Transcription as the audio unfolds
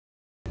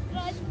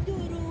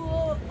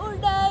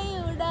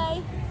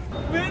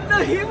මෙන්න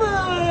හිම.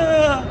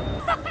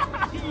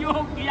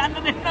 අයියෝ කියන්න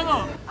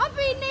දෙන්නකෝ.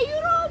 අපි ඉන්නේ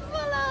යුරෝප්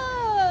වල.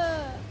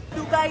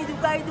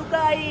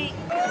 දුකයි.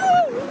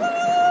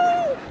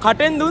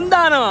 කටෙන් දුන්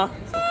දානවා.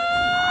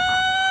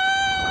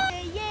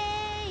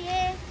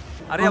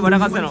 අර වඩ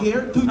කසනවා.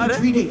 අර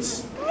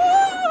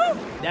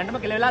දැන්ටම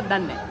කෙලවෙලා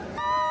දන්නේ.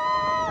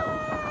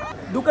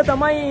 දුක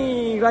තමයි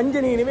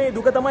රංජනී නෙමෙයි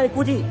දුක තමයි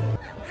කුචි.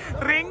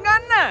 රින්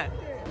ගන්න.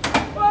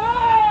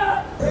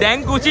 දැන්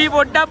කුචි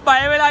පොඩ්ඩක්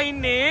බය වෙලා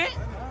ඉන්නේ.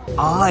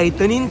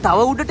 එතනින් තව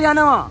උඩට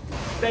යනවා.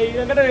 දැන්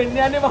ඊළඟට වෙන්න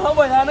යන්නේ මහා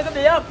භයානක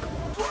දෙයක්.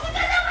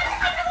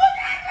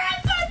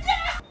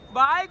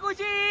 බයි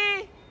කුචි.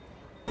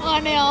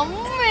 අනේ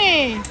අම්මේ.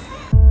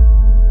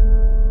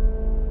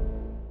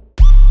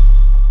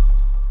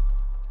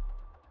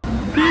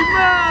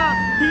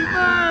 හිම.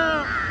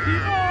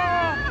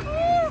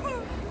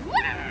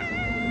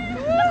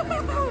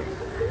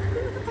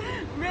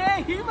 මේ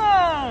හිම.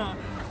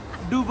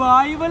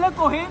 ඩුබායි වල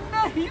කොහෙන්ද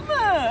හිම?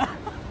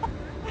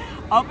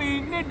 අපි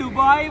ඉන්නේ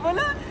ඩුබායි වල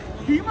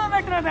හිම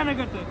වැටෙන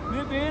තැනකට.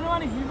 මේ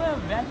පේනවනේ හිම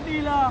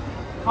වැටිලා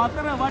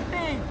හතර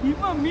වටේ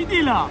හිම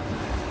මිදිලා.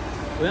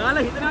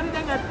 ඔයාලා හිතනවානේ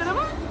දැන් ඇත්තටම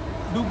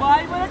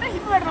ඩුබායි වලට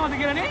හිම වැටෙනවද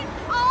කියලා නේ?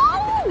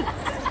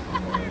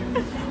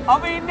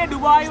 අපි ඉන්නේ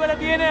ඩුබායි වල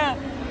තියෙන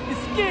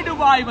ස්කී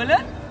ඩුබායි වල.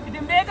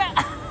 ඉතින් මේක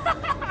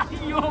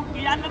අයියෝ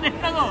කියන්න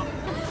දෙන්නකෝ.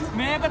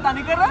 මේක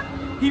තනිකර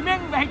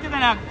හිමෙන් වැහිච්ච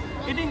තැනක්.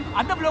 ඉතින්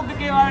අද බ්ලොග්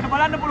එකේ ඔයාලට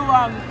බලන්න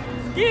පුළුවන්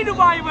ස්කී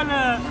ඩුබායි වල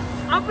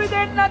අපි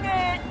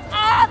දෙන්නගේ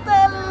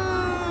ආතල්.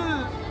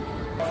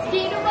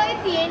 ස්කී ඩුබායි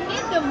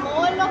තියෙන්නේ the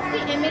mall of the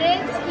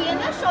Emirates කියන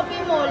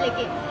shopping mall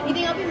එකේ.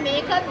 ඉතින් අපි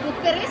මේකත් බුක්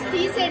කරේ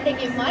CEYSAID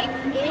එකෙන්මයි.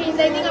 ඒ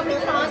හින්දා ඉතින් අපිට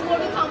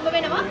ට්‍රාන්ස්පෝර්ට් එක හම්බ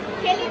වෙනවා.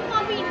 කෙලින්ම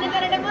අපි ඉන්න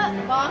තැනටම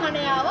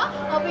වාහනය ආවා.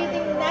 අපි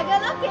ඉතින්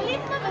නැගලා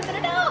කෙලින්ම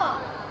මෙතනට ආවා.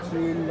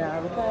 ශ්‍රී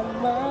Lankan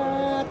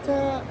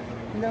Mata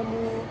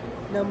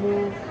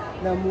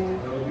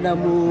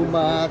නමු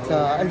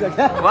Mata.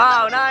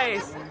 Wow,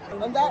 nice.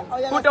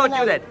 Who taught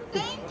you that?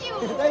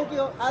 Thank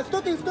you.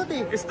 ස්තුති.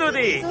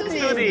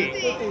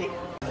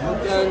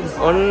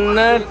 ඔන්න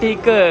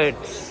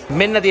ටිකට්ස්.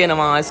 මෙන්න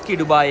තියෙනවා ස්කී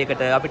ඩුබායි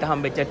එකට අපිට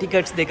හම්බෙච්ච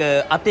ටිකට්ස් දෙක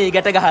අතේ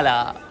ගැට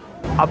ගහලා.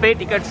 අපේ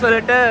ටිකට්ස්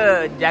වලට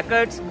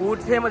ජැකට්ස්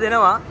බූට්ස් එහෙම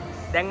දෙනවා.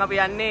 දැන් අපි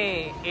යන්නේ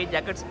ඒ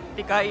ජැකට්ස්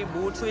ටිකයි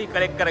බූට්ස්ුයි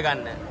කලෙක්ට්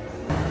කරගන්න.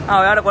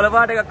 ඔයාලට කොළ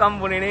පාට එකක්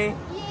හම්බුනේ නේ.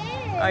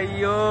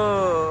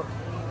 අයියෝ.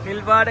 නිල්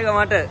පාට එක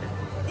මට.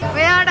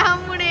 ඔයාට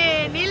හම්බුනේ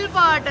නිල්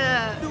පාට.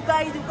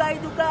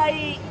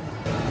 දුකයි.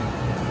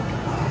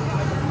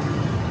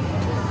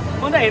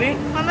 හොඳයිනේ.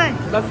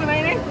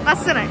 ලස්සනයිනේ.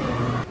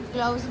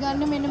 ග්ලව්ස්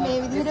ගන්න මෙන්න මේ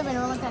විදිහට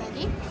වෙනවම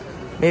තැනදී.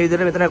 මේ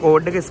විදිහට මෙතන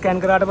කෝඩ් එක ස්කෑන්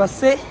කරාට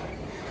පස්සේ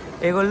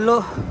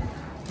ඒගොල්ලෝ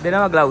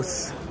දෙනවා ග්ලව්ස්.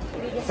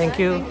 Thank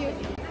you.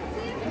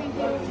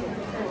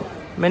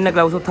 මෙන්න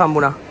ග්ලව්ස් උත්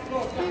හම්බුණා.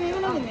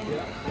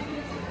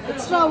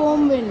 එක්ස්ට්‍රා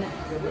වෝම් වෙන්න.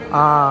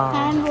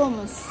 hand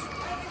warmers.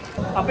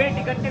 අපේ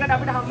ටිකට් එකට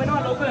අපිට හම්බ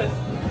වෙනවා ලොගර්ස්.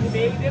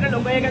 මේ විදිහට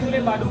ලොගර් එක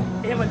ඇතුලේ බඩු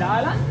එහෙම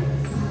දාලා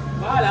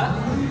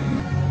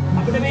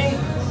අපිට මේ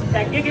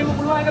ටැග් එකේම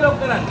පුළුවන් එක ලොක්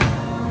කරන්න.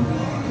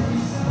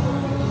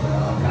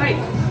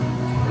 right.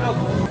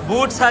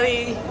 බූට්ස් හරි,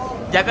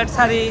 ජැකට්ස්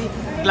හරි,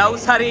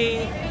 ග්ලව්ස් හරි.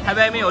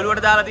 හැබැයි මේ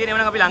ඔළුවට දාලා තියෙන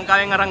ඒවා නම් අපි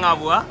ලංකාවෙන් අරන්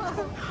ආවුවා.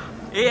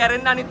 ඒ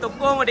ඇරෙන්න අනිත්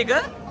ඔක්කොම ටික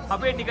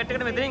අපේ ටිකට්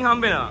එකට මෙතනින්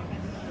හම්බ වෙනවා.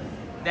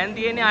 දැන්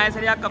තියෙන්නේ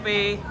ආයසරයක්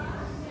අපේ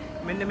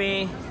මෙන්න මේ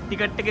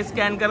ටිකට් එක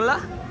ස්කෑන් කරලා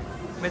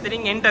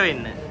මෙතනින් එන්ටර්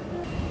වෙන්න.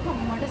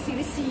 මට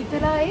සිරි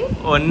සීතලයි.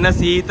 ඔන්න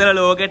සීතල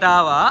ලෝකෙට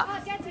ආවා.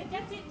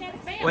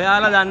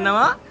 ඔයාලා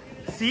දන්නවා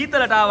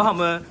සීතලට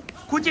ආවම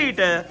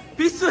කුචීට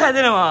පිස්සු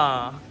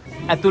හැදෙනවා.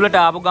 ඇතුළට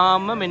ආපු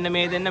ගාම මෙන්න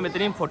මේ දෙන්න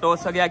මෙතනින්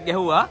ෆොටෝස් වගේක්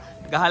ගැහුවා.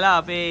 ගහලා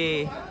අපේ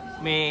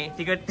මේ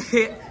ටිකට්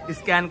එක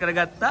ස්කෑන්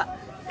කරගත්තා.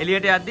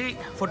 එළියට යද්දි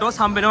ෆොටෝස්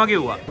හම්බෙනවා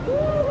කිව්වා.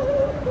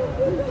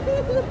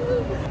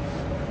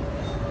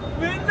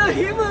 මෙන්න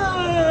හිම.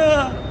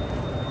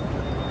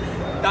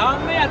 තාම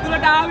මේ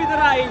ඇතුළට ආව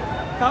විතරයි.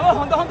 තව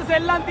හොඳ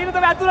සෙල්ලම් තියෙන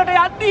තව ඇතුළට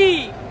යද්දි.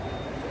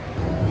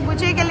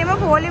 බුචි කෙලිම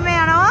පොලිමේ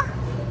යනවා.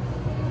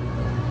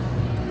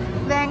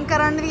 දැන්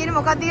කරන්න තියෙන්නේ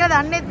මොකක්ද කියලා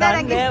දන්නේ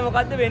නැහැ. දන්නේ නැහැ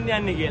මොකද්ද වෙන්න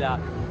යන්නේ කියලා.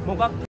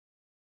 මොකක්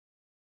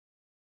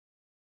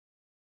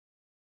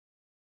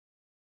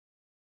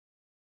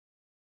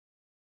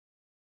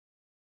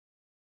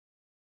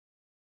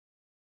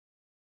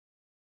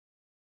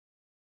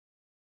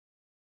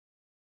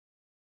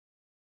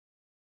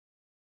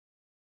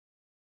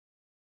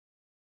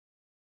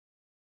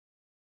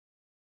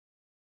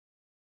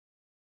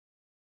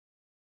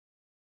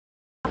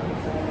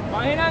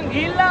මහිනම්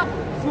ගිහිල්ලා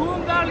සූම්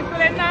ගාලා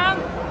ඉස්සර එන්නම්.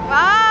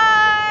 බයි.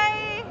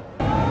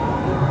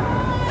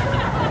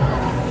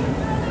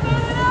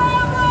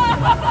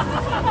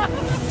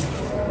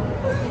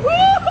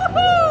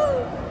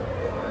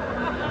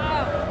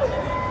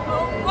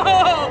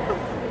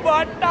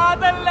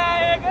 පට්ටාදල්ලා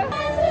ඒක.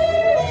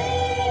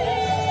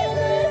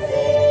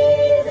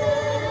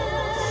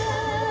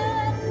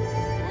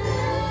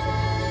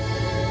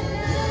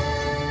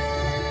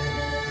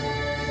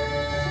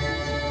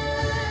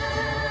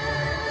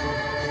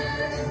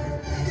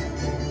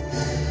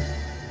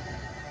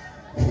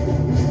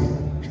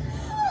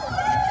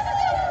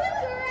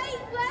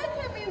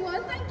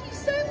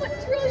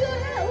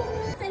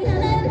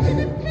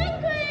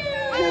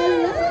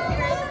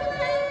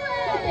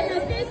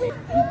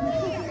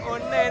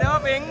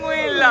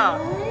 ගිහිල්ලා.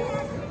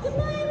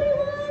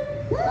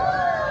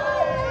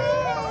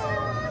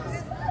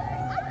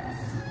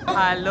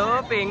 Hello,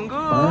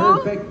 Pengu.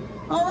 Perfect.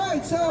 All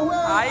right, so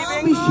Hi,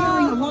 I'll be Pengu.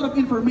 sharing a lot of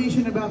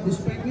information about these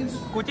penguins.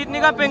 Kuchit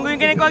නිකන් penguin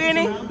කෙනෙක්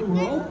වගේනේ. Around the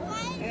world.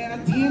 And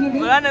at the end of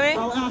it, බලන්න මේ.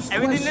 I'll ask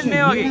Everything questions. මේ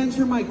You වගේ.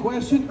 answer my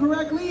question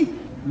correctly.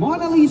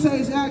 Mona Lisa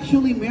is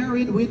actually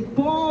married with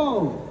Paul.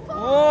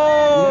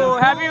 Oh,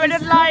 happy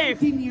wedded life.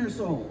 17 years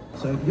old.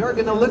 So if you're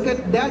gonna look at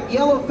that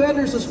yellow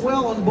feathers as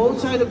well on both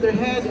sides of their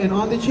head and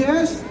on the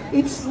chest,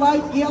 it's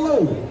light yellow.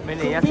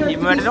 Mene, compared yashi, to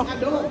gimana this dong?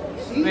 adult.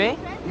 See? Me?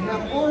 You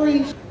have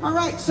orange. All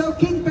right, so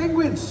king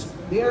penguins.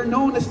 They are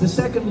known as the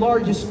second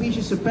largest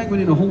species of penguin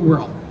in the whole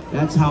world.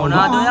 That's how long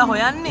මොනවද ඔයා it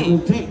හොයන්නේ?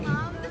 will take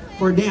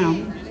for them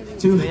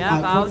to ඔයා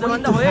කවුද for it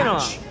මන්ද to හොයනවා?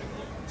 hatch.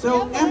 So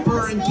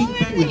emperor and king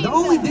penguin. The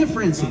only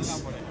difference is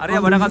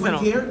අරයා on බඩ the කසනවා.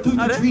 human here 2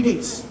 to අර? 3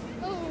 days.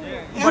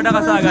 බඩ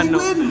කසා Emperor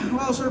ගන්නවා. penguin,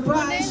 well,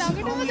 surprise.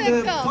 Only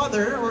the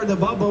father or the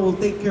baba will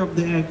take care of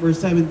the egg for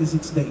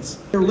 76 days.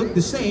 They look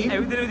the same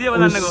ඇවිදින විදිය or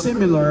බලන්නකෝ.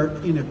 similar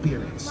in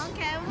appearance.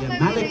 Yeah,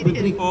 Malik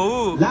Badrik.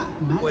 ඔව්. La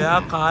Malik. ඔයා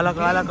කාලා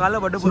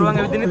බඩ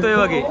පුරවන් ඇවිදින්නෙත් ඔය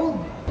වගේ.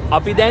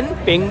 අපි දැන්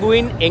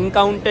penguin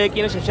encounter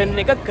කියන session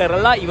එක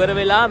කරලා ඉවර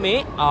වෙලා මේ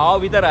ආව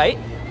විතරයි.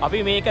 අපි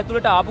මේක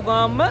ඇතුළට ආපු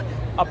ගාම්ම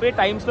අපේ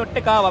time slot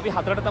එක ආවා. අපි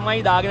 4ට තමයි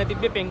දාගෙන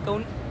තිබ්බේ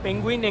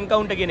penguin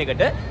encounter කියන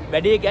එකට.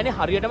 වැඩේ කියන්නේ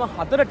හරියටම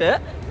 4ට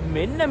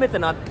මෙන්න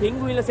මෙතනත්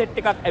penguin set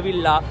එකක්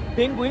ඇවිල්ලා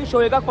penguin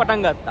show එකක් පටන්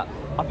ගත්තා.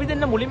 අපි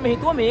දෙන්න මුලින්ම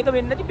හිතුවා මේක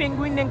වෙන්නේ නැති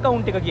penguin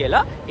encounter එක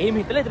කියලා. එහෙම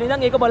හිතලා එතන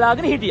ඉඳන් ඒක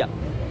බලාගෙන හිටියා.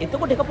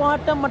 එතකොට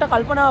එකපාරටම මට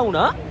කල්පනා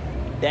වුණා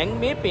දැන්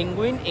මේ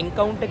penguin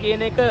encounter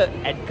කියන එක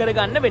ඇඩ්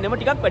කරගන්න වෙනම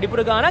ටිකක්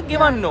වැඩිපුර ගාණක්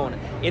ගෙවන්න ඕන.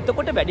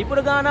 එතකොට වැඩිපුර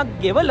ගාණක්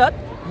ගෙවලත්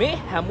මේ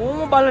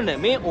හැමෝම බලන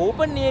මේ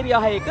ඕපන්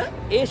ඒරියා එක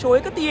ඒ ෂෝ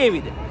එක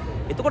තියේවිද?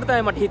 එතකොට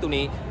තමයි මට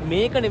හිතුනේ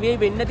මේක නෙවෙයි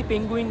වෙන්නේ නැති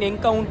penguin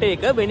encounter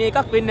එක වෙන එකක්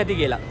වෙන්නේ නැති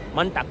කියලා.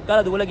 මං ටක්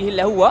කාලා දුවලා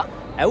ගිහිල්ලා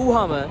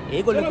ඇහුවාම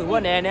ඒගොල්ලෝ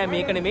කිව්වා නෑ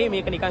මේක නෙමෙයි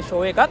මේක නිකන්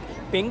ෂෝ එකක්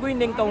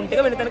penguin encounter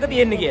එක වෙන තැනක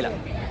තියෙන්නේ කියලා.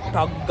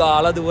 ටක්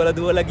ගාලා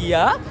දුවලා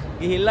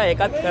ගිහිල්ලා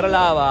ඒකත්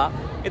කරලා ආවා.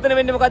 එතන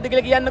වෙන්නේ මොකද්ද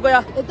කියලා කියන්නකෝ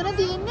යා. එතන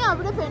තියෙන්නේ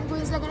අපිට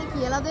penguins ලා ගැන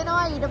කියලා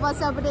දෙනවා. ඊට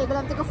පස්සේ අපිට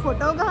ඒගොල්ලන්ට එක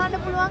ෆොටෝ ගහන්න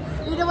පුළුවන්.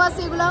 ඊට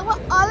පස්සේ ඒගොල්ලන්ව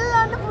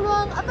අල්ලන්න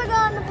පුළුවන්, අත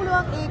ගන්න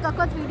පුළුවන්.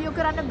 ඒකක්වත් වීඩියෝ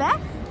කරන්න බෑ.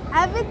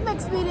 ඇවිත්ම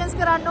එක්ස්පීරියන්ස්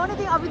කරන්න ඕනේ.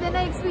 ඉතින් අපි දෙන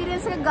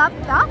එක්ස්පීරියන්ස් එක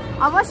ගත්තා.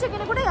 අවශ්‍ය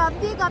කෙනෙකුට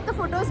යද්දී ගත්ත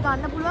ෆොටෝස්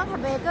ගන්න පුළුවන්.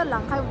 හැබැයි ඒක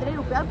ලංකාවේ උදේ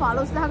රුපියල්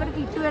 15000කට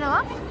කිට්ටු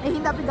වෙනවා. ඒ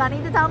හින්දා අපි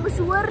ගණීද තාම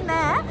ෂුවර්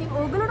නෑ. ඉතින්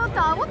ඕගොල්ලෝ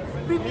තාමත්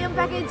ප්‍රීමියම්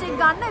පැකේජ් එක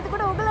ගන්න.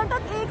 එතකොට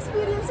ඕගොල්ලන්ටත් ඒ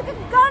එක්ස්පීරියන්ස් එක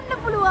ගන්න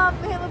පුළුවන්.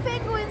 මෙහෙම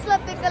penguins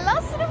ලත් එක්ක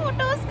ලස්සන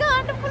ෆොටෝස්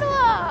ගන්න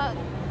පුළුවන්.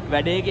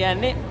 වැඩේ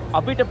කියන්නේ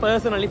අපිට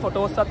පර්සනලි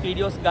ෆොටෝස් සත්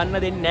වීඩියෝස් ගන්න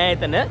දෙන්නේ නැහැ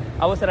එතන.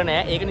 අවසර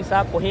නැහැ. ඒක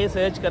නිසා කොහේ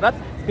සර්ච් කරත්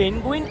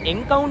penguin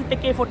encounter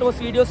එකේ ෆොටෝස්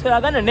වීඩියෝස්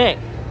හොයාගන්න නැහැ.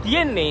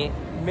 තියෙන්නේ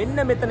මෙන්න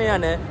මෙතන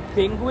යන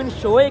penguin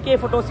show එකේ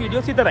ෆොටෝස්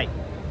වීඩියෝස් විතරයි.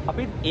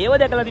 අපි ඒව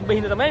දැකලා තිබ්බ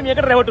හින්දා තමයි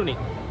මේකට රැවටුනේ.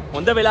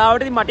 හොඳ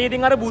වෙලාවට ඉතින් මට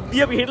ඉතින් අර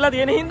බුද්ධිය පිහිටලා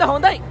තියෙන හින්දා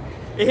හොඳයි.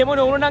 එහෙම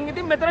නොවුන නම්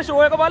ඉතින් මෙතන show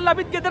එක බලලා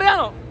අපිත් ගෙදර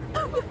යනවා.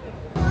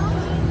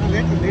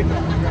 Later.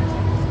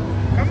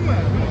 Come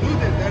on, we'll do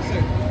that. That's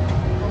it.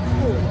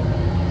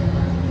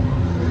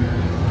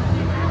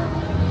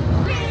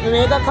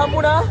 මේකක්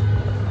හම්බුණා.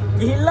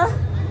 ගිහිල්ලා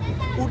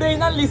උඩ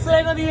ඉඳන්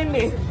ලිස්සගෙන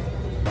තියෙන්නේ.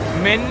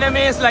 මෙන්න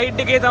මේ ස්ලයිඩ්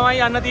එකේ තමයි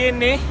යන්න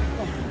තියෙන්නේ.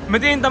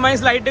 මෙතෙන් තමයි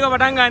ස්ලයිඩ් එක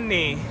පටන්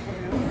ගන්නෙ.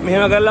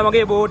 මෙහෙම කරලා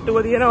මගේ බෝට්ටුව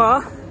තියෙනවා.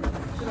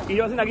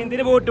 ඊට පස්සේ නගින්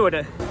තියෙන බෝට්ටුවට.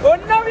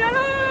 ඔන්න අපි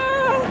යනවා.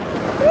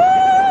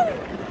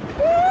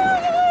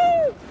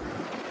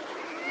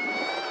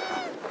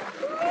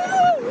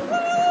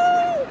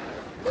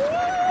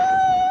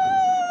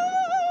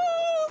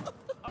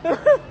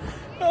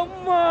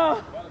 අම්මා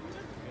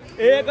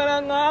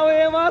ඒකනම්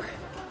ආවේමක්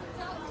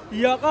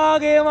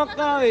යකාගේමක්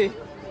ආවේ.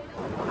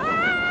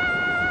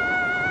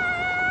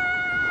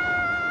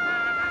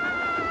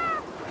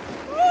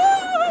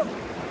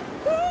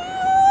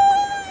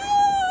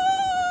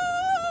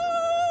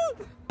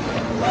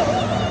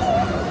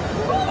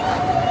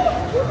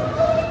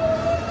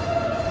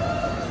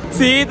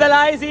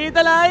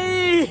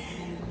 සීතලයි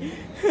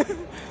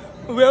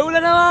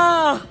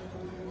වෙවුලනවා.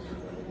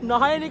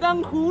 නහය නිකන්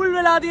කූල්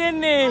වෙලා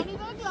තියෙන්නේ.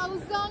 අනිවා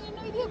ග්ලව්ස් දාගෙන ඉන්න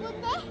විදියකුත්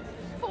නැහැ.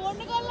 ෆෝන්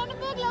එක අල්ලන්න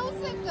බෑ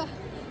ග්ලව්ස් එක.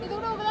 ඒකට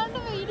ඔයගලන්ට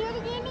වීඩියෝ එක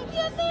ගේන්න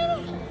කියන්නේ.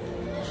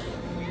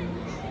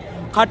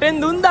 කටෙන්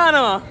දුන්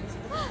දානවා.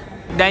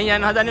 දැන්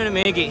යන්න හදන්නේ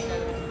මේකේ.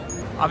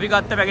 අපි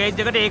ගත්ත පැකේජ්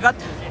එකට ඒකත්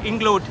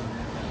ඉන්ක්ලූඩ්.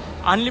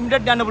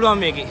 අන්ලිමිටඩ් යන්න පුළුවන්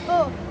මේකේ.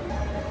 ඔව්.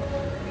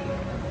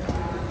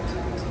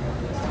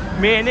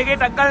 මේ එනකේ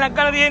ටක්කල්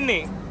නැක්කලා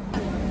තියෙන්නේ.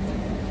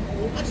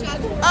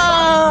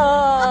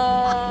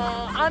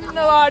 අන්න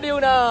වාඩි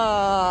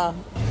වුණා.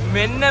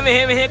 මෙන්න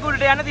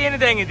මෙහෙකුලට යන්න තියෙන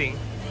දැන් ඉතින්.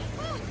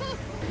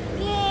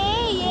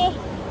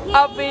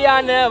 අපි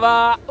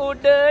යනවා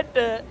උඩට.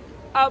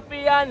 අපි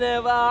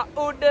යනවා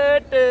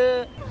උඩට.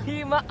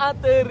 හිම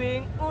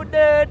අතරින්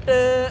උඩට.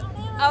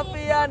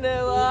 අපි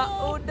යනවා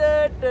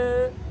උඩට.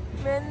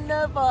 මෙන්න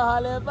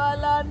පහළ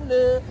බලන්න.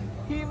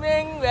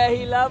 හිමෙන්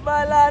වැහිලා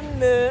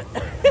බලන්න.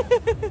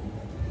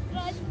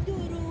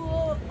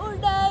 රජ්ජුරුවෝ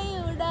උඩයි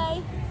උඩයි.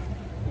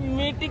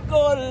 මිටි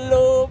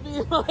කොල්ලෝ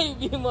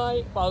බීමයි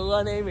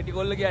පව්වනේ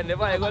මිටිකොල්ල කියන්නේ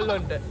එපා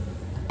ඒගොල්ලොන්ට.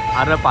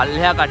 අර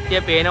පල්ලෙහා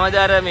කට්ටිය පේනවද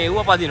අර මේව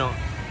පදිනවා.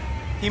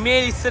 හිමේ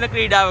ලිස්සන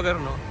ක්‍රීඩාව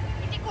කරනවා.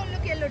 මිටිකොල්ල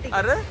කෙල්ලෝ ටික.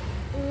 අර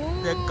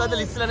දැක්කද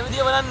ලිස්සලන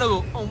විදිය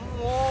බලන්නකෝ.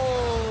 අම්මෝ.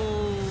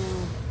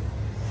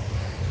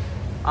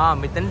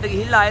 මෙතනට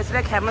ගිහිල්ලා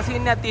ආයෙසරයක් හැරන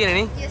සීන් එකක්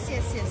තියෙනනේ. yes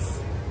yes yes.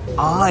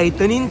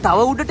 එතනින් තව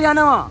උඩට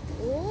යනවා.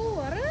 ඕ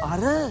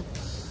අර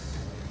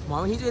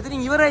මම හිතුවේ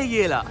එතනින් ඉවරයි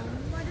කියලා.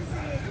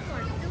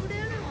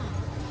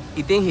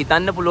 ඉතින්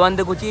හිතන්න පුළුවන්ද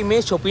කුචි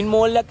මේ shopping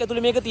mall එකක්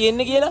ඇතුලේ මේක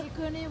තියෙන්නේ කියලා?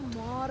 ඒකනේ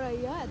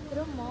මාරයියා ඇත්තට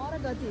මාර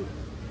ගතිය.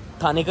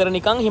 තනිකර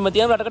නිකන් හිම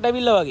තියෙන රටකට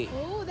ඇවිල්ලා වගේ.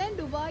 ඕ දැන්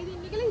ඩුබායිද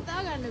ඉන්නේ කියලා හිතා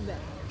ගන්න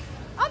බෑ.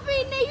 අපි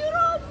ඉන්නේ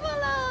යුරෝප්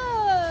වල.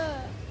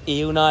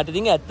 ඒ වුණාට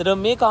ඉතින් ඇත්තටම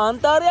මේ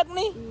කාන්තාරයක්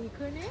නේ.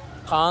 ඒකනේ.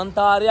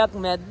 කාන්තාරයක්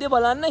මැද්දේ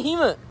බලන්න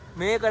හිම.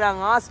 මේක නම්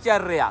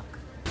ආශ්චර්යයක්.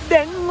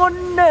 දැන්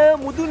ඔන්න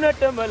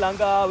මුදුනටම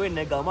ළඟා වෙන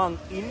ගමන්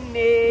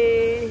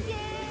ඉන්නේ.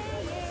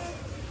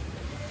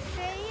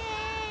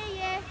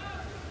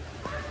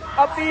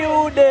 අපි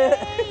උඩ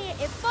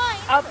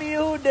අපි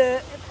උඩ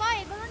එපා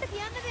ඒගොල්ලන්ට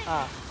කියන්න දෙන්න.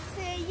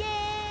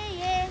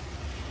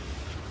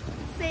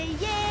 say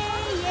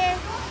yeah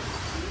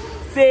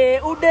say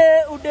උඩ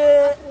උඩ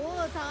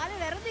ඕ තාලේ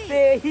වැරදි.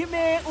 say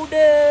හිමේ උඩ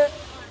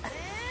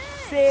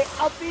say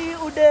අපි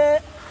උඩ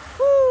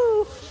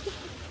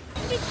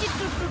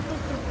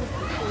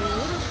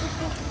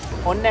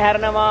ඔන්න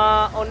හැරනවා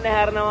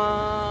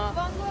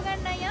වංගුව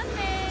ගන්න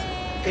යන්නේ.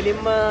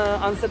 කෙලින්ම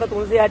අංශක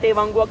 360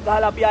 වංගුවක්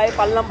ගහලා අපි ආයේ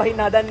පල්ලම්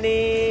බහින්න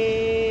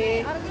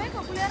හදන්නේ. අර ගලේ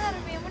කකුලේ අර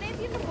මේමනේ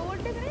තියෙන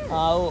බෝඩ් එක නේද?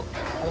 ආව්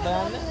අර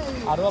බලන්න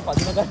අරව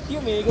පදින කට්ටිය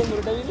මේකෙන්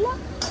උඩට ඇවිල්ලා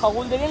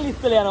කකුල් දෙකෙන්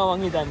ලිස්සල යනවා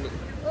මං හිතන්නේ.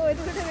 ඔව්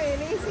එතකොට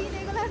වේලේ scene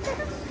එකලන්ට.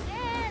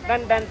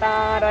 Ton ton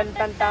ton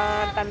ton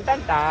ton ton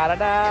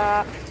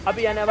ටාරඩා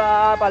අපි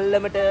යනවා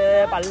පල්ලමට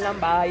පල්ලම්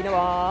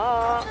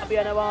බහිනවා. අපි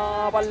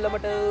යනවා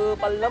පල්ලමට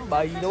පල්ලම්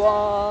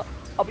බහිනවා.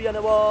 අපි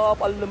යනවා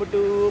පල්ලමට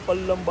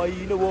පල්ලම්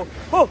බහිනවා.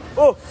 හෝ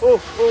හෝ හෝ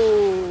හෝ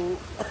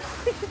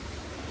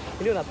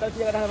ඉතින් නත්තල්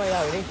 100කට තමයි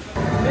ආවේ නේ.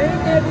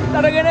 මේකේ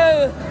අරගෙන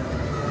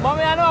මම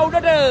යනවා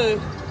උඩට.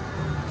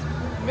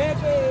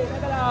 මේකේ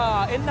නැගලා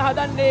එන්න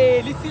හදන්නේ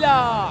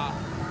ලිස්සිලා.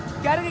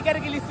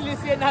 කැරකි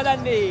ලිස්සි එන්න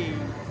හදන්නේ.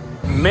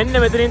 මෙන්න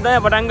මෙතනින් තමයි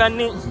පටන්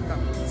ගන්නෙ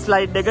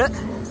ස්ලයිඩ් එක.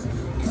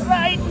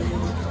 රයිට්.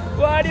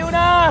 වාඩි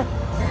වුණා.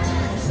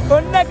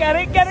 ඔන්න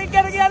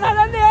කැරකි යන්න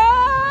හදන්නේ.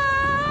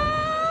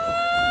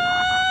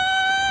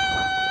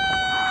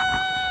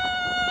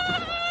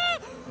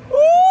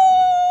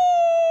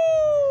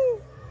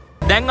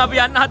 දැන් අපි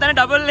යන්න හදන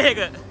ඩබල් එක.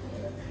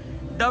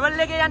 ඩබල්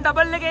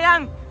එකේ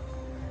යන්.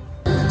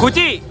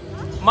 කුචි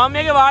මම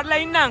මේකේ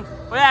වාඩිලා ඉන්නම්.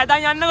 ඔය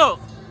ඇදන් යන්නකෝ.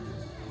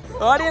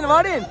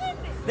 වාඩියෙන්.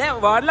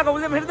 දැන් වාඩිලා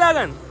කවුද මෙහෙට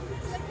දාගන්න.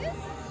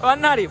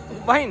 අන්න හරි.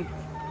 වහින්.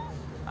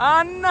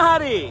 අන්න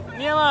හරි.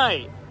 නියමයි.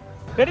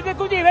 රෙඩිද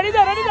කුචි? රෙඩිද?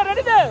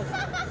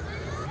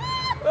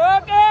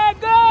 ඕකේ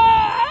ගෝ.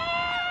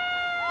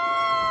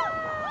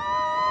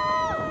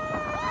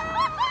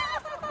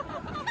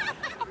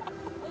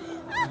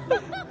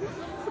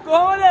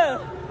 කොහොමද?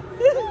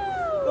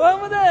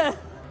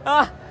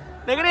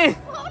 නැගිටින්න.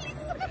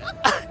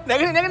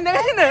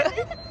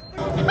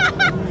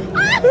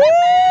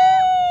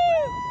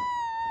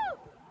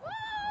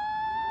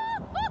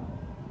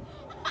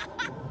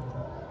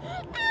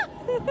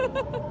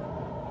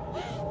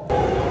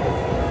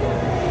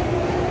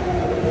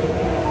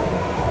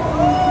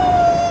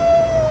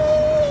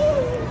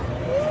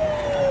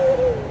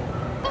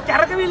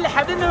 කැරකවිල්ල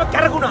හැදෙන්නව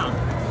කැරකුණා.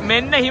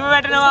 මෙන්න හිම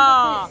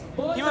වැටෙනවා.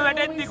 හිම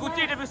වැටෙද්දි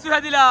කුච්චියට පිස්සු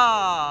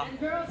හැදිලා.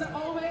 Girls are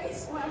always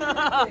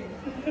wanting.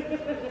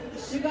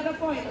 You got a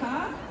point,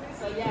 huh?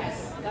 So yes,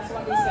 that's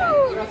what they say.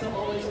 Girls are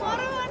always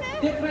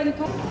wanting. Different.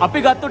 අපි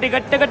ගත්ත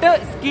ටිකට් එකට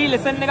ස්කී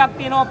ලෙසන් එකක්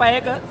තියෙනවා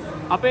පැයක.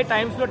 අපේ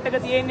ටයිම් ස්ලොට් එක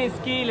තියෙන්නේ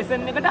ස්කී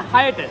ලෙසන් එකට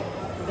 6ට.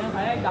 දැන්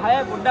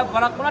 6 පොඩ්ඩක්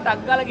පරක් වුණා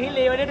ටක් ගාලා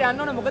ගිහිල්ලා ඒ වැඩේට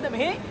යන්න ඕනේ. මොකද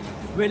මෙහි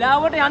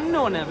වෙලාවට යන්න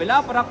ඕනේ.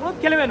 වෙලාව පරක්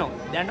වුණොත් කෙලවෙනවා.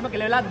 දැනටම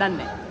කෙලවෙලාක් දන්නේ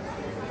නැහැ.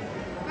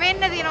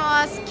 වෙන්න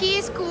දිනවා ski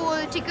school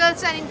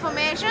tickets and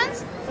informations.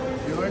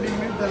 They already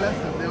made the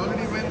lesson. They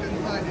already went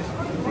inside. It's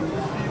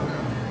 6:15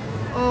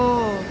 now.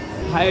 Oh.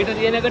 6ට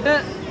තියෙන එකට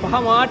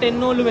 5 මාට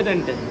එන්න ඕලු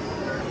මෙතනට.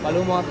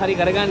 බලමු මොකක් හරි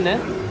කරගන්න.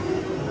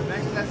 The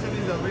next lesson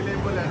is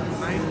available at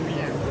 9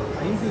 p.m.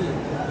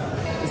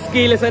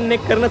 ස්කී lesson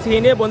එක කරන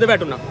සීනේ බොඳ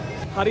වැටුණා.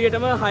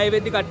 හරියටම 6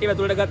 වෙද්දි කට්ටිය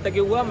ඇතුළට ගත්ත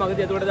කිව්වා.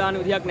 මගදී ඇතුළට දාන්න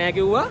විදියක් නැහැ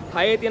කිව්වා.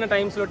 6 තියෙන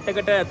ටයිම් ස්ලොට්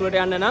එකට ඇතුළට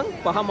යන්න නම්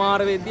 5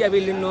 මාර වෙද්දි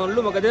ඇවිල්ලින්න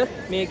ඕනලු. මොකද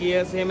මේ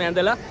ගියර්ස් එහෙම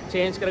ඇඳලා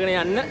චේන්ජ් කරගෙන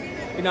යන්න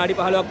විනාඩි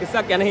 15ක්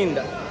 20ක් යන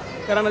හින්දා.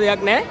 කරන්න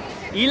දෙයක් නැහැ.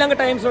 ඊළඟ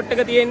ටයිම් ස්ලොට්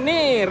එක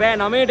තියෙන්නේ රෑ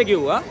 9ට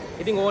කිව්වා.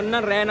 ඉතින්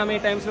ඕන්නම් රෑ 9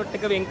 ටයිම් ස්ලොට්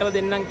එක වෙන් කළ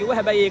දෙන්නම් කිව්වා.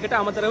 හැබැයි ඒකට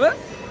අමතරව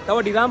තව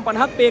ඩිරාම්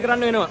 50ක් පේ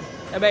කරන්න වෙනවා.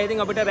 හැබැයි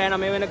ඉතින් අපිට රෑ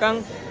 9 වෙනකන්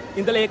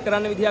ඉඳලා ඒක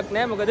කරන්න විදියක්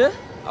නැහැ. මොකද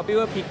අපිව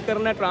පික්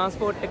කරන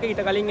ට්‍රාන්ස්පෝර්ට් එක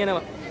ඊට කලින්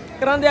එනවා.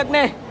 කරන්න දෙයක්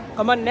නැහැ.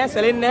 කමක් නැහැ,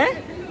 සැලෙන්නේ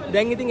නැහැ.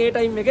 දැන් ඉතින් ඒ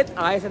ටයිම් එකෙත්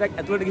ආයෙසරක්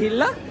ඇතුළට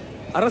ගිහිල්ලා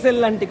අර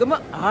සෙල්ලම් ටිකම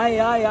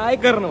ආය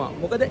කරනවා.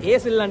 මොකද ඒ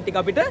සෙල්ලම් ටික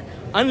අපිට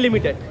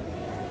අන්ලිමිටඩ්.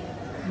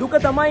 දුක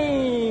තමයි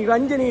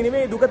රංජනී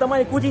නෙමෙයි, දුක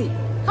තමයි කුචි.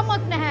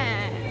 කමක් නැහැ.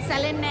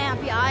 සැලෙන්නේ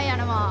අපි ආය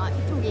යනවා.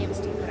 ඉතුරු ගේම්ස්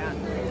ටික කරා.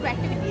 ඉතුරු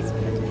ඇක්ටිවිටීස්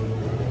වලට.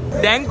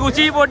 දැන්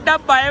කුචි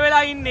පොඩ්ඩක් බය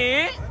වෙලා ඉන්නේ.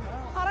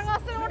 අර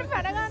ගස්සනකට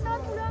පැන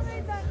ගන්නවත් පුළුවන්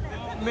වෙයිද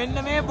නැහැ. මෙන්න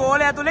මේ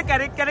බෝලේ ඇතුලේ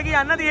කැරක් කැරක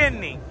යන්න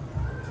තියෙන්නේ.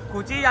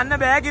 කුචි යන්න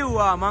බෑ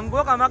කිව්වා. මං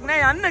ගෝ කමක්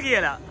නෑ යන්න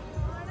කියලා.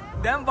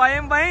 දැන්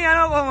බයෙන්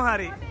යනවා කොහොම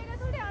හරි.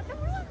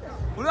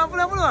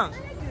 පුළුවන්.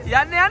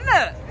 යන්න.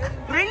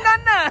 රින්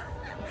ගන්න.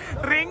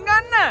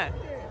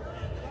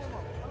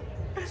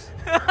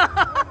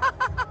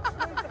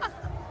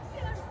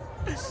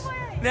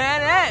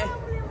 නෑ.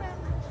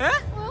 ඈ?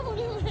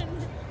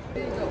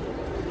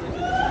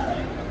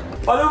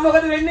 බලමු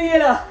මොකද වෙන්නේ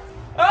කියලා.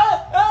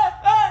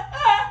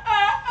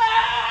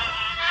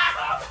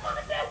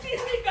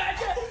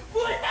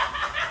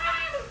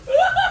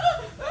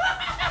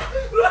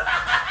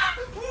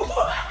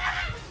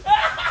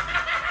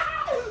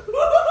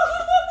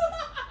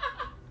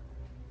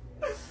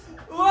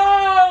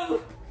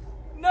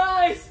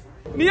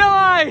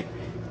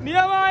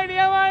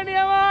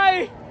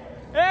 නියමයි.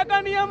 ඒක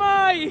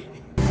නියමයි.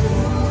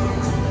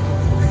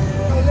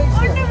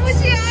 ඔන්න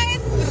මුචි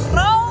ආයෙත්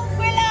රෝල්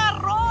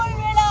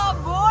වෙලා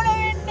බෝල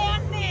වෙන්න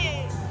යන්නේ.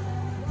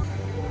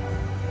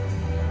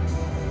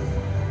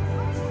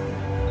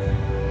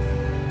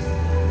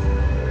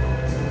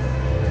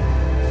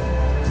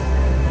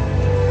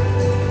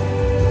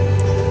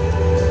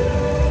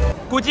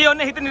 කුචි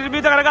ඔන්න හිත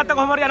නිර්භීත කරගත්ත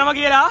කොහොම හරි යනවා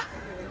කියලා.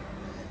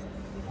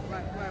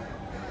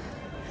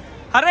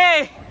 හරි.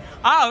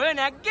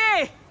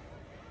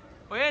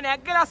 ඔය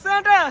නැග්ගේ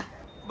ලස්සනට.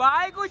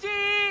 බයි කුචි.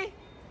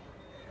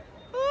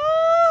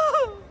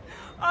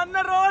 අන්න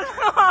රෝල්.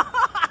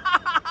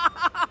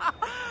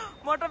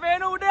 මොට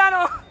පේන උඩ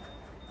යනවා.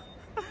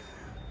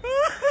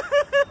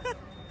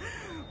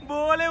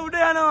 බෝලේ උඩ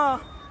යනවා.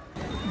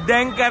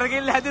 දැන්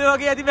කරගිල්ල හැදුවා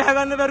වගේ ඇති බහ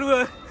ගන්න බැරුව.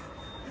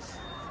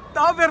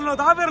 තව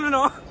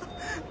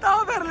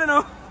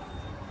පෙරලනවා.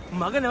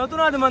 මග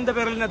නැවතුනාද මන්ද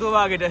පෙරලෙන්නේ නැතුව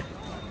වාගෙට.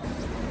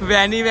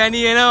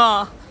 වැනි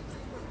එනවා.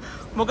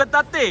 මොකද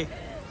තත්තේ?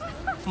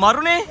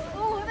 මරුනේ?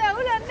 හොඳ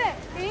ඇවුලන්නේ.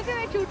 මේක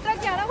මේ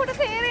චුට්ටක් යනකොට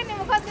තේරෙන්නේ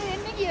මොකද්ද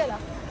වෙන්නේ කියලා.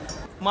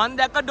 මන්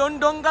දැක්ක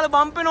ඩොන් ගාල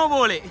බම්පෙනෝ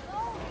බෝලේ. ඊට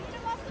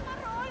පස්සේ මම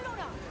රෝල්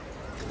වුණා.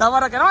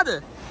 තවර කරනවද?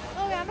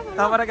 ඔව් යන්න පුළුවන්.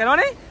 තවර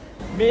කරනවනේ?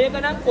 මේක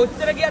නම්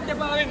කොච්චර ගියත්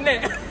එපා වෙන්නේ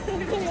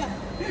නැහැ.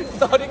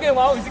 සෝරිගේ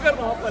මාව විසි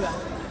කරනවා අප්පලා.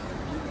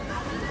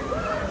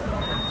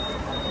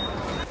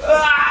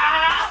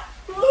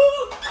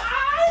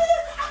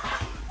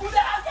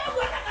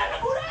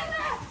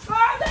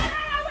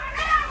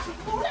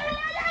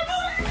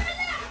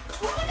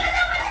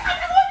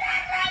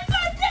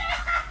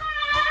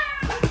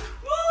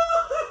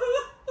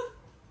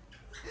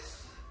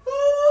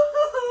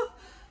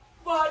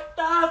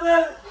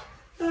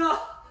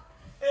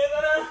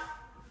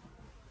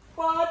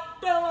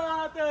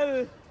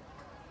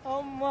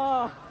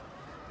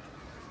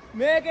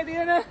 මේකේ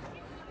තියෙන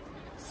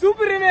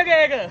සුපිරිම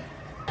එක.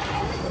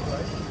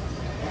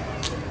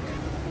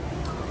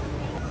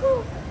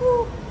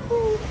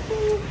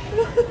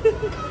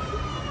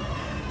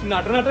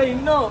 නට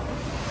ඉන්නෝ.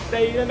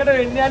 දැන් ඊළඟට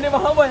වෙන්න යන්නේ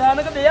මහා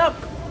භයානක දෙයක්.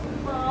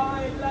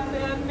 එල්ලන්න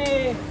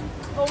යන්නේ.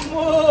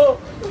 අම්මෝ.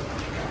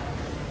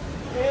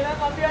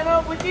 එහෙනම් අපි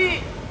යනවා පුචි.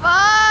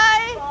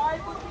 බයි.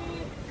 පුචි.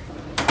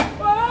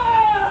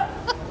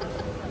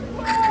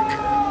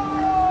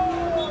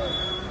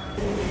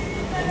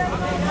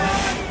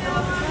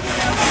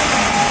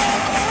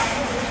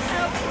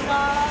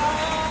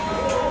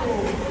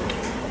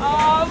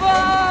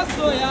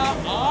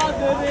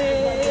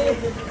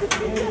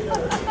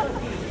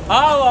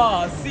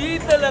 ආවා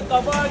සීතල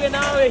කපාගෙන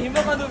ආවේ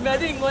හිමකඳු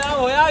මැදින් ඔයා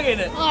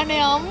හොයාගෙන.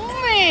 අනේ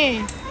අම්මේ.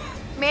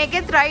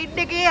 මේකෙත් රයිඩ්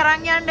එකේ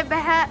අරන් යන්න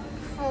බෑ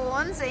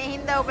ෆෝන්ස්. ඒ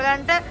හින්දා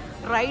ඔයගලන්ට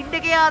රයිඩ්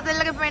එකේ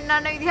ආදල්ලක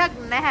පෙන්වන්න විදිහක්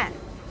නැහැ.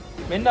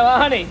 මෙන්න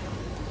වාහනේ.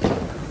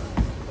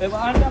 ඒ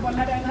වාහනේ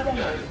පල්ලෙහාට යන්න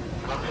හදන්නේ.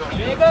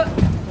 මේක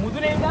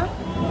මුදුනේ ඉඳන්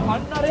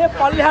අන්නරේ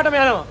පල්ලෙහාටම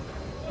යනවා.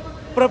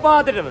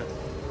 ප්‍රපාතෙටම.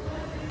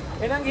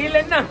 එහෙනම් ගිහින්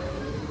එන්න.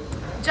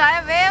 ජය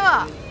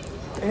වේවා.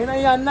 එහෙනම්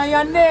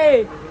යන්නේ.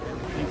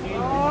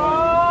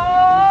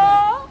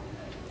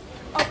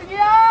 අපි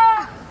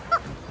ගියා.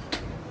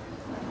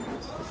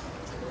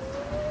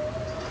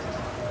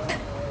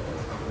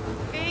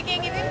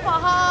 මේකෙන් ඉතින්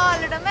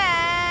පහළටම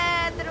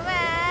ඈතටම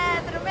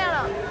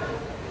යනවා.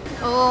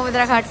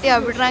 මෙතන කට්ටිය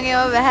අපිට නම්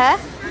ඒවා බෑ.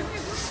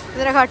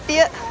 මෙතන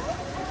කට්ටිය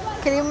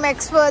ක්‍රීම්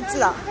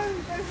එක්ස්පර්ට්ස්ලා.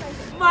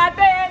 මට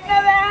එන්න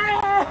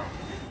බෑ.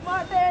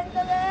 මට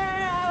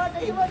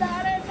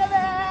හිමදාරෙන්න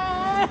බෑ.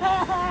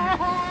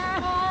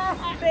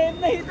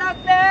 එන්න හිතක්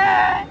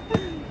නෑ.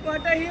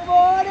 මට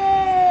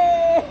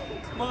හිමෝනේ.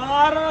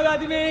 මාරම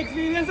ගති මේ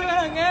එක්ස්පීරියන්ස් එක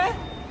නම් ඈ.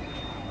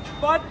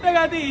 පට්ට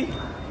ගති.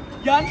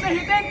 යන්න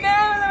හිතෙන්නේ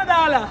නෑ මෙතන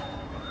දාලා.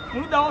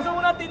 මුළු දවසම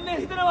උනත් ඉන්නේ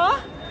හිතනවා.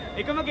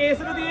 එකම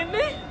කේසක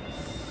තියෙන්නේ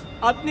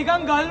අත්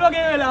නිකන් ගල්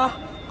වගේ වෙලා,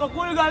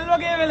 කකුල් ගල්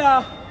වගේ වෙලා,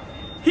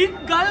 හිත්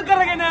ගල්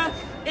කරගෙන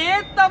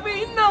ඒත් අපි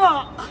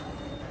ඉන්නවා.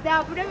 දැන්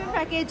අපිට මේ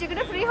පැකේජ්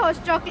එකට ෆ්‍රී හොට්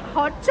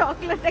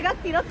චොක්ලට් එකක්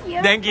තියෙනවා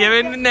කියලා. දැන්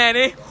කියවෙන්නේ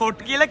නෑනේ. හොට්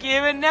කියලා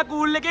කියවෙන්නේ නෑ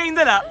කූල් එකේ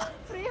ඉඳලා.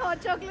 ෆ්‍රී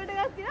හොට් චොක්ලට්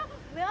එකක් තියෙනවා.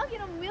 මෙයා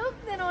කියන milk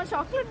දෙනවා,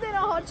 chocolate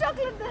දෙනවා, hot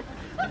chocolate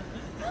දෙනවා.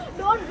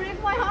 Don't break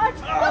my heart.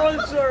 Oh,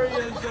 I'm sorry.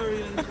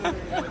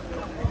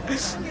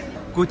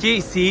 කුචි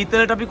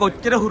සීතලට අපි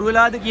කොච්චර හුරු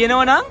වෙලාද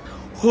කියනවනම්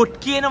hot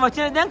කියන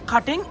වචනේ දැන්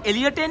කටෙන්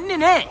එළියට එන්නේ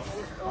නැහැ.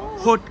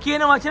 hot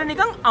කියන වචනේ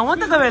නිකන්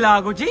අමතක වෙලා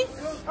කුචි.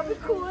 අපි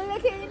cool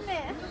එකේ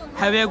ඉන්නේ.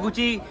 හැබැයි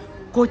කුචි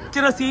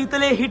කොච්චර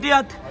සීතලේ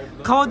හිටියත්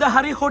කවදා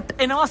හරි hot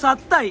එනවා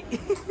සත්තයි.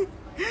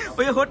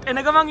 ඔය hot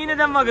එන ගමන් ඉන්නේ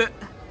දැන් මග.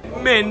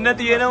 මෙන්න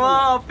තියෙනවා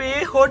අපේ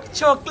hot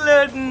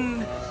chocolate.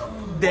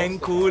 දැන්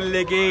cool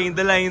එකේ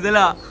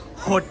ඉඳලා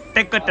hot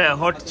එකට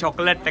hot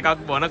chocolate එකක්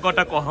බොනකොට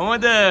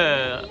කොහමද?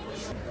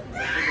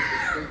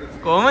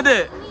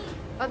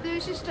 අද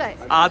විශිෂ්ටයි.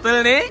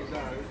 ආතල්නේ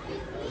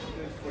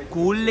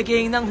cool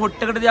එකේ ඉඳන් hot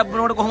එකට දෙයක්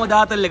බොනකොට කොහමද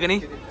ආතල් එකනේ?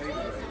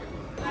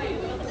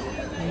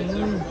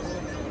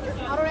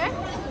 අරනේ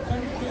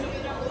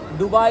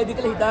ඩුබායිද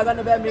කියලා හිතා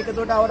ගන්න බෑ මේක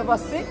උඩට ආවට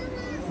පස්සේ.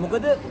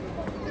 මොකද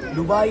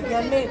ඩුබායි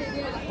කියන්නේ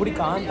පුඩි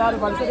කාන්තාර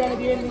පරිසරයක්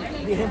තියෙන්නේ.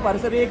 එහෙම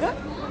පරිසරයක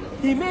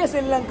හිමේ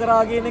සෙල්ලම්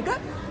කරාගෙන එක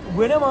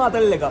වෙන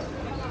මාතල් එකක්.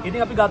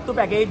 ඉතින් අපි ගත්ත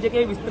පැකේජ්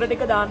එකේ විස්තර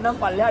ටික දාන්නම්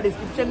පල්ලෙහා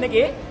ඩිස්ක්‍රිප්ෂන්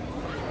එකේ.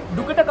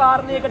 දුකට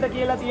කාරණයකට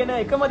කියලා තියෙන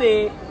එකම දේ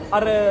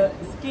අර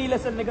ස්කී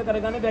ලෙසන් එක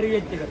කරගන්න බැරි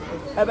වෙච්ච එක.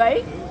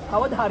 හැබැයි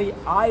කවදා හරි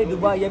ආයේ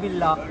ඩුබායි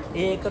ඇවිල්ලා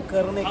ඒක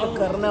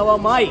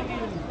කරනවමයි.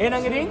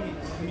 එහෙනම් ඉතින්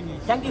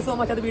thank you so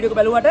much අද වීඩියෝ එක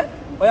බලුවට.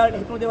 ඔයාලට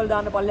හිතුණු දේවල්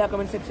දාන්න පල්ලෙහා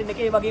කමෙන්ට් සෙක්ෂන්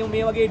එකේ. ඒ වගේම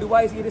මේ වගේ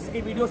ඩුබායි සීරීස්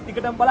එකේ වීඩියෝස්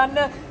ටිකටම බලන්න.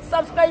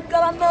 subscribe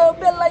කරන්න,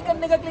 bell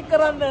icon එක click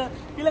කරන්න.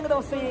 ඊළඟ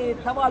දවසේ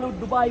තව අලුත්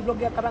ඩුබායි vlog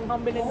එකක් අරන්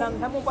හම්බෙන්න නම්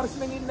හැමෝම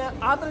පරිස්සමෙන් ඉන්න.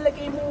 ආතල්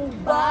එකේ මු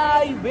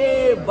bye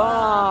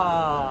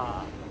bye.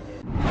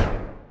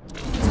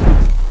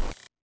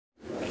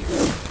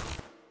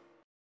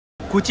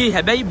 කුචි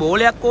හැබැයි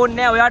බෝලයක් ඕනේ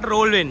නැහැ ඔයාට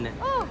රෝල් වෙන්න.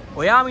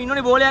 ඔයාම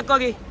ඉන්නෝනේ බෝලයක්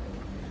වගේ.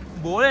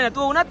 බෝලේ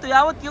නැතුව වුණත්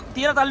ඔයාව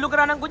තියලා තල්ලු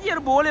කරා නම් කුචි අර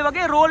බෝලේ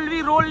වගේ රෝල්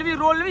වී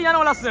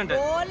යනවා ලස්සනට.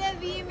 බෝලේ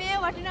වීමේ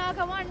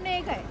වටිනාකම අන්න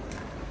ඒකයි.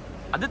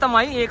 අද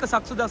තමයි ඒක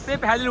සක්සු දස්සේ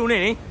පැහැදිලි වුණේ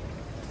නේ.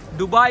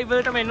 ඩුබායි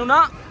වලටම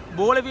එන්නුනා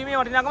බෝලේ වීමේ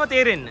වටිනාකම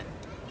තේරෙන්න.